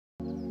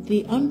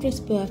The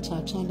Undress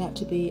BERTA turned out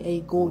to be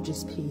a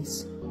gorgeous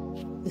piece.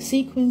 The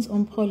sequins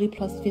on poly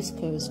plus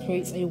viscose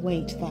creates a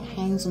weight that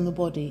hangs on the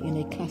body in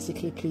a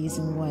classically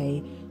pleasing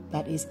way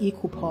that is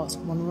equal parts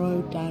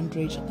Monroe,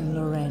 Dandridge and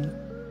Lorraine.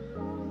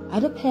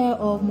 Add a pair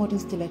of modern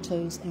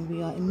stilettos and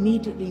we are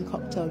immediately in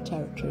cocktail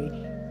territory,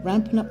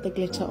 ramping up the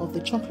glitter of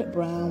the chocolate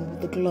brown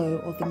with the glow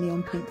of the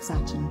neon pink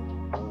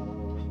satin.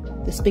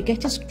 The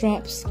spaghetti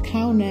straps,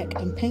 cow neck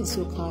and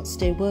pencil cut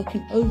stay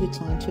working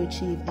overtime to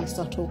achieve a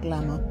subtle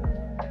glamour.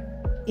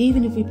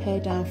 Even if we pare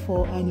down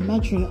for an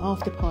imaginary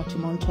after-party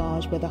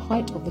montage where the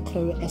height of the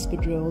Chloe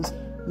espadrilles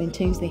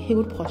maintains the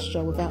heeled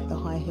posture without the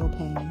high heel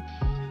pain.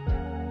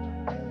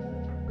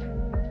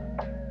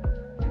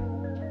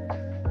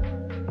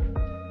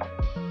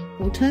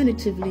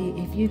 Alternatively,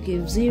 if you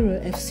give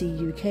 0 FC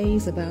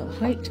UKs about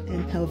height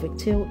and pelvic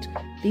tilt,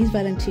 these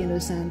Valentino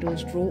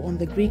sandals draw on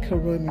the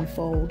Greco-Roman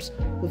folds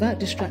without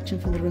distracting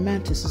from the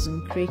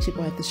romanticism created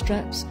by the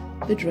straps,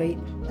 the drape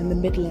and the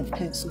mid-length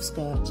pencil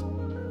skirt.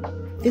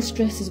 This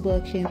dress is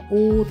working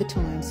all the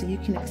time, so you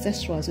can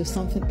accessorise with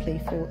something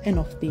playful and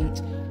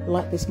offbeat,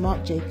 like this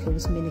Marc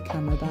Jacobs mini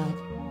camera bag.